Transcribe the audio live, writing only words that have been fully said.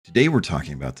Today, we're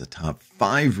talking about the top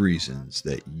 5 reasons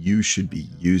that you should be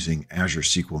using Azure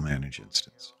SQL Managed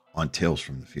Instance on Tales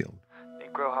from the Field. You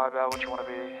grow hard about what you want to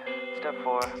be. Step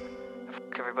 4.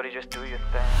 Everybody just do your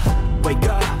thing. Wake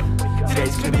up,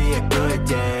 today's gonna be a good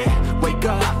day. Wake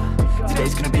up,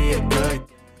 today's gonna be a good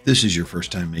day. If this is your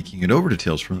first time making it over to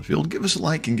Tales from the Field, give us a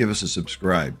like and give us a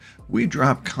subscribe. We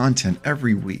drop content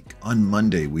every week. On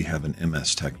Monday, we have an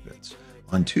MS Tech Bits.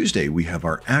 On Tuesday, we have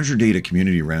our Azure Data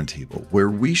Community Roundtable, where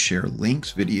we share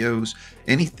links, videos,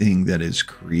 anything that is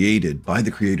created by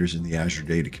the creators in the Azure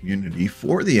Data community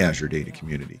for the Azure Data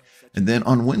community. And then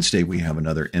on Wednesday, we have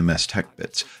another MS Tech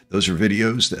Bits. Those are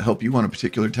videos that help you on a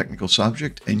particular technical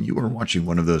subject, and you are watching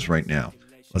one of those right now.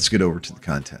 Let's get over to the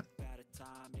content.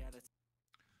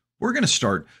 We're going to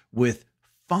start with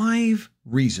 5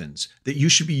 reasons that you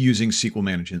should be using SQL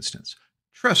Managed Instance.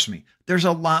 Trust me, there's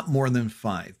a lot more than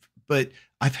 5. But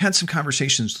I've had some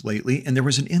conversations lately, and there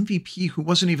was an MVP who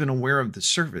wasn't even aware of the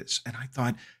service. And I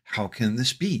thought, how can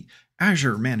this be?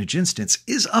 Azure Managed Instance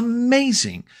is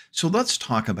amazing. So let's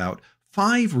talk about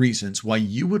 5 reasons why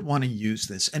you would want to use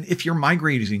this. And if you're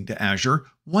migrating to Azure,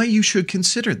 why you should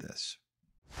consider this.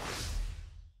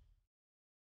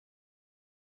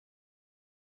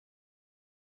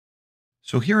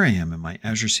 So here I am in my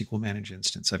Azure SQL Managed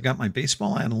Instance. I've got my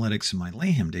baseball analytics in my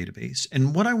Layham database.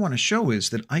 And what I want to show is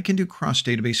that I can do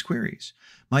cross-database queries.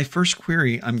 My first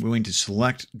query, I'm going to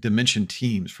select dimension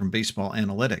teams from baseball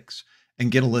analytics and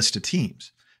get a list of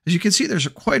teams. As you can see, there's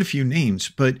quite a few names,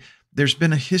 but there's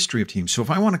been a history of teams. So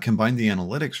if I want to combine the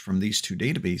analytics from these 2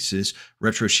 databases,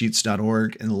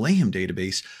 retrosheets.org and the Layham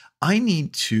database, I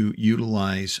need to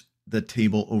utilize the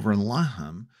table over in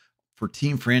Layham for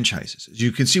team franchises. As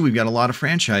you can see, we've got a lot of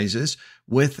franchises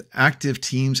with active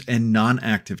teams and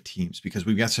non-active teams because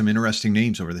we've got some interesting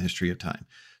names over the history of time.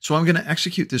 So I'm going to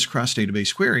execute this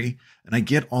cross-database query and I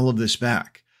get all of this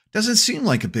back. Doesn't seem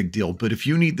like a big deal, but if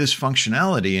you need this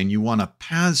functionality and you want a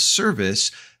PaaS service,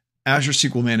 Azure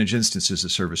SQL Managed Instance is the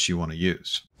service you want to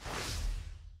use.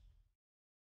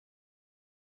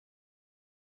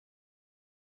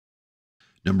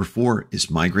 Number 4 is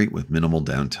migrate with minimal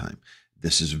downtime.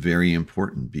 This is very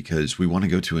important because we want to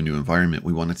go to a new environment.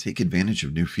 We want to take advantage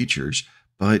of new features,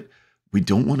 but we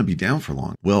don't want to be down for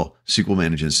long. Well, SQL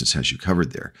Managed Instance has you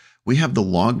covered there. We have the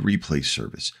log replay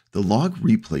service. The log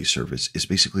replay service is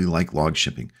basically like log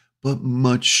shipping, but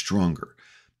much stronger.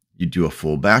 You do a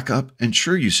full backup, and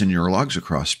sure, you send your logs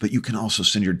across, but you can also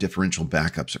send your differential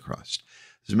backups across.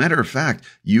 As a matter of fact,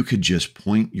 you could just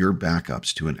point your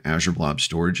backups to an Azure Blob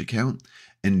Storage account,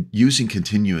 and using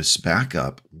continuous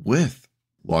backup with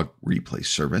log replay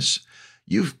service,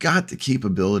 you've got the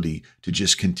capability to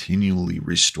just continually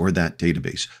restore that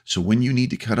database. So when you need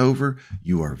to cut over,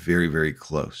 you are very, very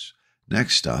close.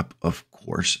 Next up, of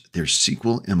course, there's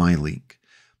SQL MI Link.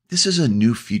 This is a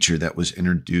new feature that was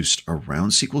introduced around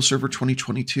SQL Server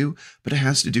 2022, but it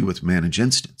has to do with Managed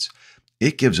Instance.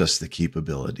 It gives us the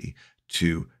capability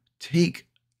to take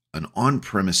an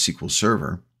on-premise SQL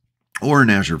Server or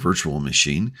an Azure virtual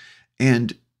machine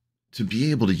and to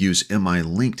be able to use MI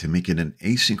Link to make it an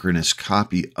asynchronous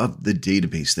copy of the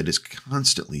database that is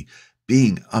constantly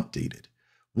being updated.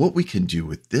 What we can do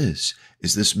with this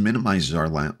is this minimizes our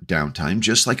downtime,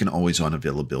 just like an always-on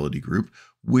availability group,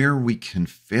 where we can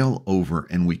fail over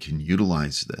and we can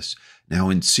utilize this. Now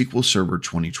in SQL Server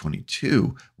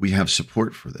 2022, we have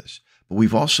support for this, but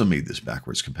we've also made this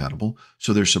backwards compatible.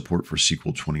 So there's support for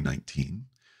SQL 2019,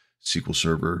 SQL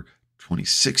Server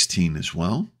 2016 as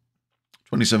well.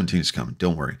 2017 is coming,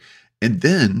 don't worry. And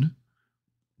then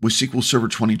with SQL Server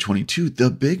 2022, the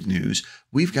big news,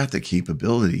 we've got the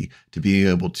capability to be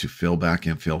able to fail back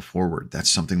and fail forward.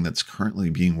 That's something that's currently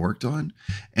being worked on.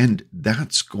 And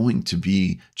that's going to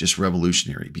be just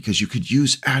revolutionary because you could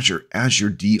use Azure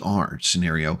DR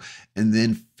scenario and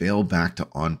then fail back to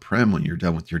on-prem when you're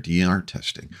done with your DR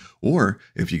testing. Or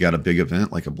if you got a big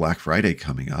event like a Black Friday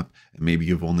coming up, and maybe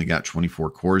you've only got 24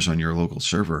 cores on your local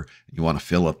server, and you want to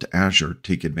fail up to Azure,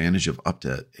 take advantage of up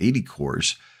to 80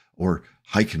 cores, or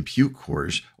high compute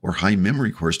cores or high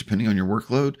memory cores, depending on your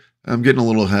workload. I'm getting a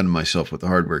little ahead of myself with the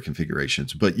hardware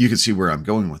configurations, but you can see where I'm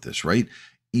going with this, right?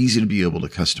 Easy to be able to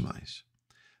customize.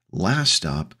 Last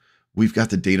up, we've got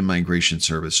the data migration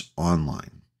service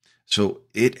online. So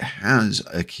it has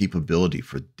a capability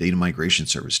for data migration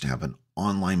service to have an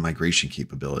online migration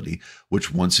capability,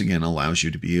 which once again allows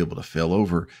you to be able to fail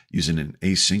over using an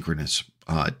asynchronous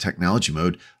technology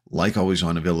mode, like always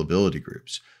on availability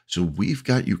groups. So we've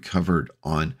got you covered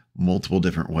on multiple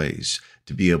different ways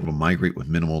to be able to migrate with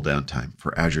minimal downtime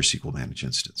for Azure SQL Managed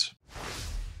Instance.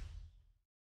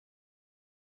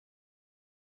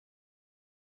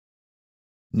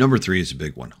 Number 3 is a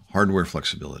big one, hardware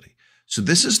flexibility. So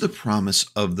this is the promise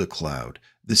of the cloud.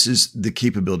 This is the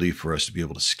capability for us to be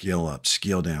able to scale up,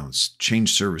 scale down,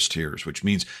 change service tiers, which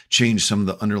means change some of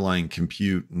the underlying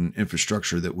compute and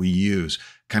infrastructure that we use,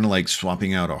 kind of like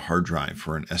swapping out a hard drive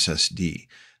for an SSD,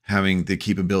 having the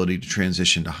capability to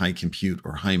transition to high compute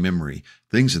or high memory,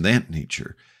 things of that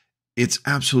nature. It's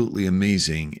absolutely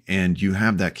amazing, and you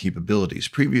have that capabilities.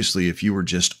 Previously, if you were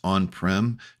just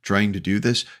on-prem trying to do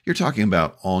this, you're talking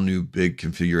about all new big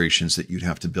configurations that you'd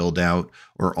have to build out,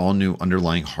 or all new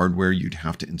underlying hardware you'd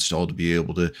have to install to be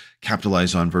able to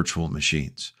capitalize on virtual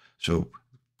machines. So,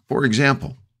 for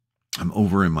example, I'm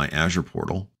over in my Azure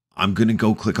portal. I'm going to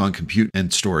go click on compute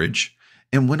and storage.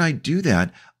 And when I do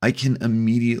that, I can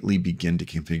immediately begin to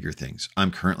configure things.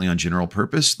 I'm currently on general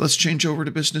purpose. Let's change over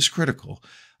to business critical.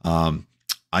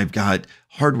 I've got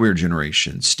hardware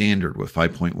generation standard with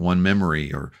 5.1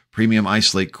 memory or premium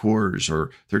isolate cores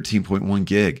or 13.1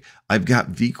 gig. I've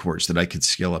got vCores that I could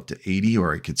scale up to 80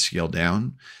 or I could scale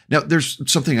down. Now, there's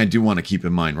something I do want to keep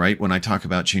in mind, right? When I talk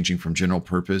about changing from general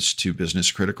purpose to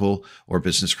business critical or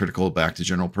business critical back to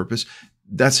general purpose,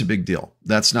 that's a big deal.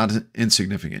 That's not an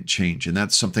insignificant change. And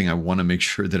that's something I want to make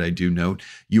sure that I do note.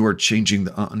 You are changing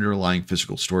the underlying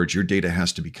physical storage. Your data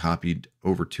has to be copied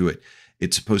over to it.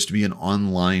 It's supposed to be an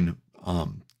online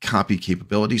copy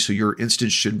capability. So your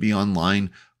instance should be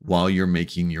online while you're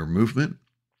making your movement.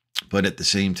 But at the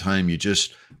same time, you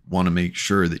just want to make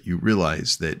sure that you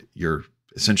realize that you're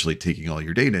essentially taking all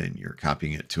your data and you're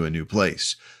copying it to a new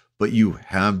place. But you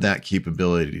have that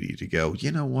capability to go, you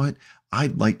know what?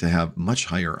 I'd like to have much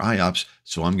higher IOPS,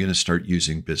 so I'm going to start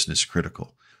using business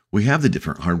critical. We have the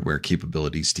different hardware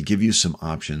capabilities to give you some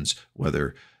options,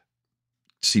 whether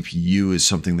CPU is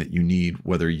something that you need,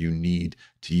 whether you need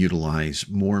to utilize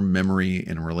more memory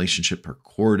in a relationship per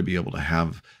core to be able to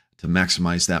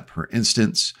maximize that per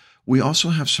instance. We also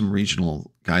have some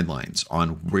regional guidelines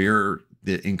on where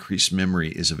the increased memory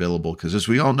is available, because as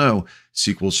we all know,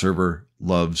 SQL Server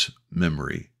loves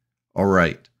memory. All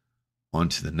right, on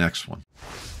to the next one.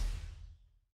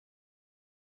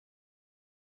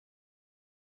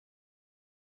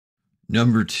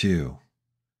 Number 2.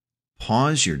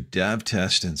 Pause your dev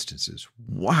test instances.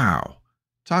 Wow.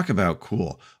 Talk about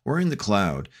cool. We're in the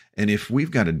cloud. And if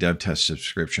we've got a dev test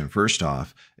subscription, first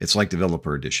off, it's like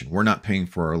developer edition. We're not paying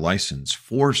for our license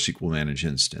for SQL Managed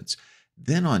Instance.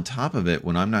 Then on top of it,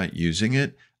 when I'm not using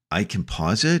it, I can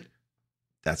pause it.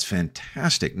 That's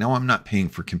fantastic. Now I'm not paying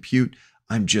for compute.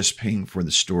 I'm just paying for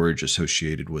the storage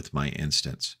associated with my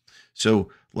instance.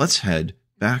 So let's head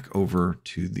back over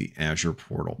to the Azure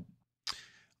portal.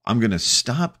 I'm going to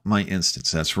stop my instance.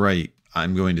 That's right.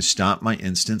 I'm going to stop my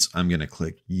instance. I'm going to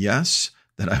click yes,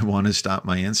 that I want to stop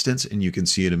my instance. And you can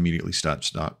see it immediately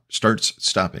starts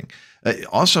stopping.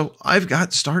 Also, I've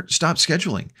got stop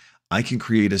scheduling. I can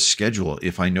create a schedule.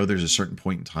 If I know there's a certain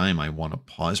point in time I want to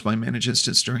pause my managed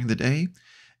instance during the day.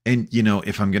 And, you know,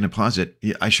 if I'm going to pause it,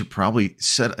 I should probably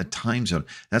set a time zone.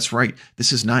 That's right.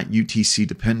 This is not UTC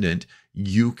dependent.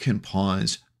 You can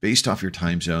pause based off your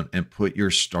time zone and put your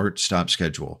stop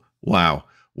schedule. Wow,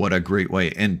 what a great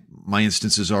way. And my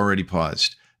instance is already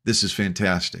paused. This is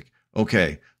fantastic.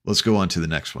 Okay, let's go on to the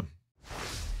next one.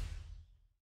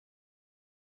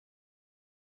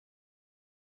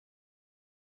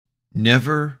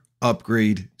 Never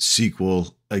upgrade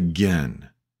SQL again.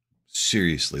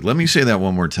 Seriously, let me say that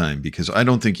one more time because I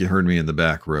don't think you heard me in the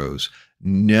back rows.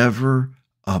 Never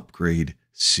upgrade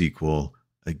SQL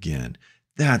again.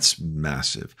 That's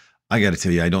massive. I got to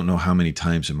tell you, I don't know how many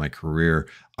times in my career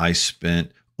I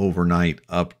spent overnight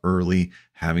up early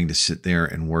having to sit there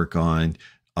and work on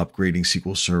upgrading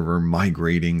SQL Server,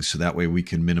 migrating so that way we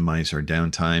can minimize our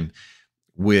downtime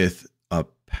with a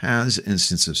PaaS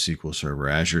instance of SQL Server,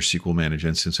 Azure SQL Managed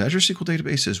Instance, Azure SQL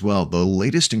Database as well. The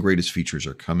latest and greatest features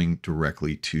are coming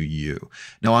directly to you.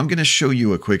 Now, I'm going to show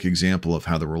you a quick example of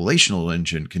how the relational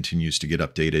engine continues to get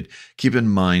updated. Keep in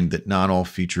mind that not all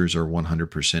features are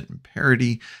 100% in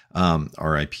parity.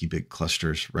 RIP big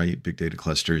clusters, right? Big data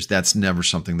clusters. That's never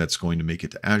something that's going to make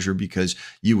it to Azure because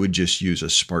you would just use a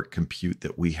Spark compute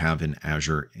that we have in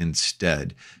Azure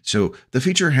instead. So the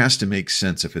feature has to make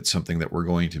sense if it's something that we're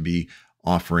going to be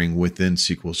offering within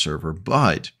SQL Server.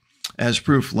 But as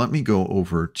proof, let me go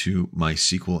over to my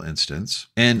SQL instance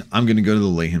and I'm going to go to the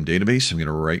Layham database. I'm going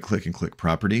to right click and click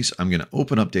properties. I'm going to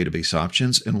open up database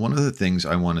options. And one of the things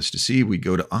I want us to see, we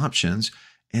go to options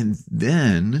and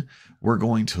then we're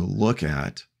going to look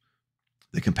at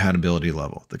the compatibility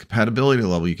level. The compatibility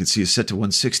level you can see is set to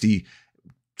 160.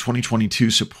 2022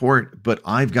 support, but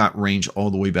I've got range all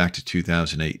the way back to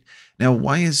 2008. Now,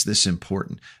 why is this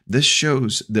important? This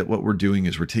shows that what we're doing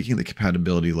is we're taking the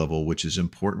compatibility level, which is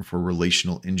important for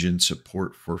relational engine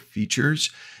support for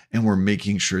features, and we're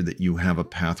making sure that you have a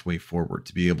pathway forward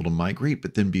to be able to migrate,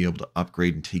 but then be able to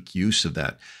upgrade and take use of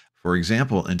that. For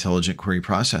example, intelligent query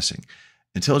processing.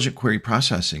 Intelligent query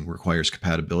processing requires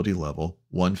compatibility level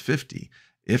 150,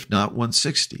 if not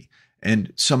 160.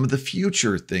 And some of the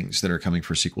future things that are coming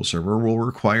for SQL Server will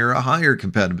require a higher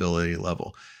compatibility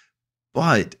level.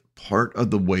 But part of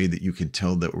the way that you can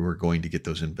tell that we're going to get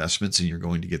those investments and you're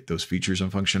going to get those features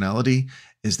and functionality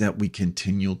is that we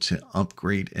continue to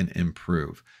upgrade and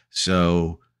improve.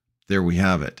 So there we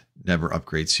have it. Never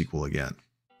upgrade SQL again.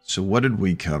 So what did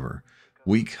we cover?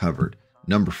 We covered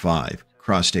number 5,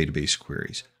 cross-database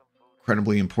queries.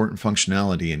 Incredibly important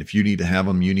functionality, and if you need to have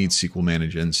them, you need SQL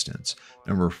Managed Instance.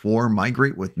 Number 4,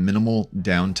 migrate with minimal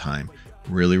downtime.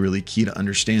 Really, really key to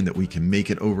understand that we can make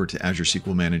it over to Azure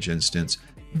SQL Managed Instance.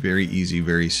 Very easy,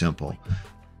 very simple.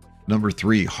 Number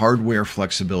 3, hardware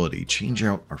flexibility. Change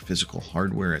out our physical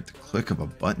hardware at the click of a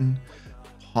button.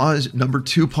 Pause. Number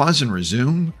 2, pause and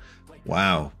resume.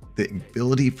 Wow. The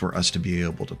ability for us to be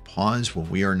able to pause when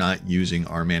we are not using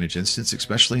our managed instance,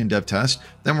 especially in dev test,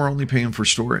 then we're only paying for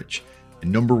storage.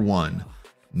 And number 1,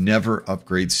 never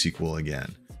upgrade SQL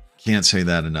again. Can't say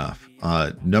that enough.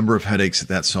 Number of headaches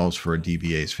that solves for a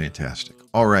DBA is fantastic.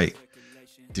 All right.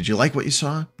 Did you like what you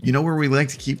saw? You know where we like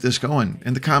to keep this going?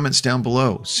 In the comments down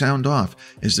below. Sound off.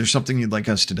 Is there something you'd like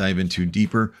us to dive into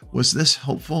deeper? Was this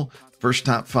helpful? First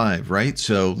top 5, right?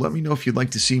 So let me know if you'd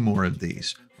like to see more of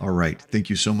these. All right. Thank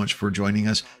you so much for joining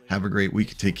us. Have a great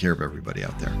week. Take care of everybody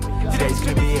out there. Today's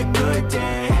gonna be a good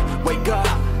day. Wake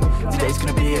up. Today's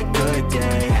gonna be a good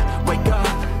day. Wake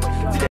up.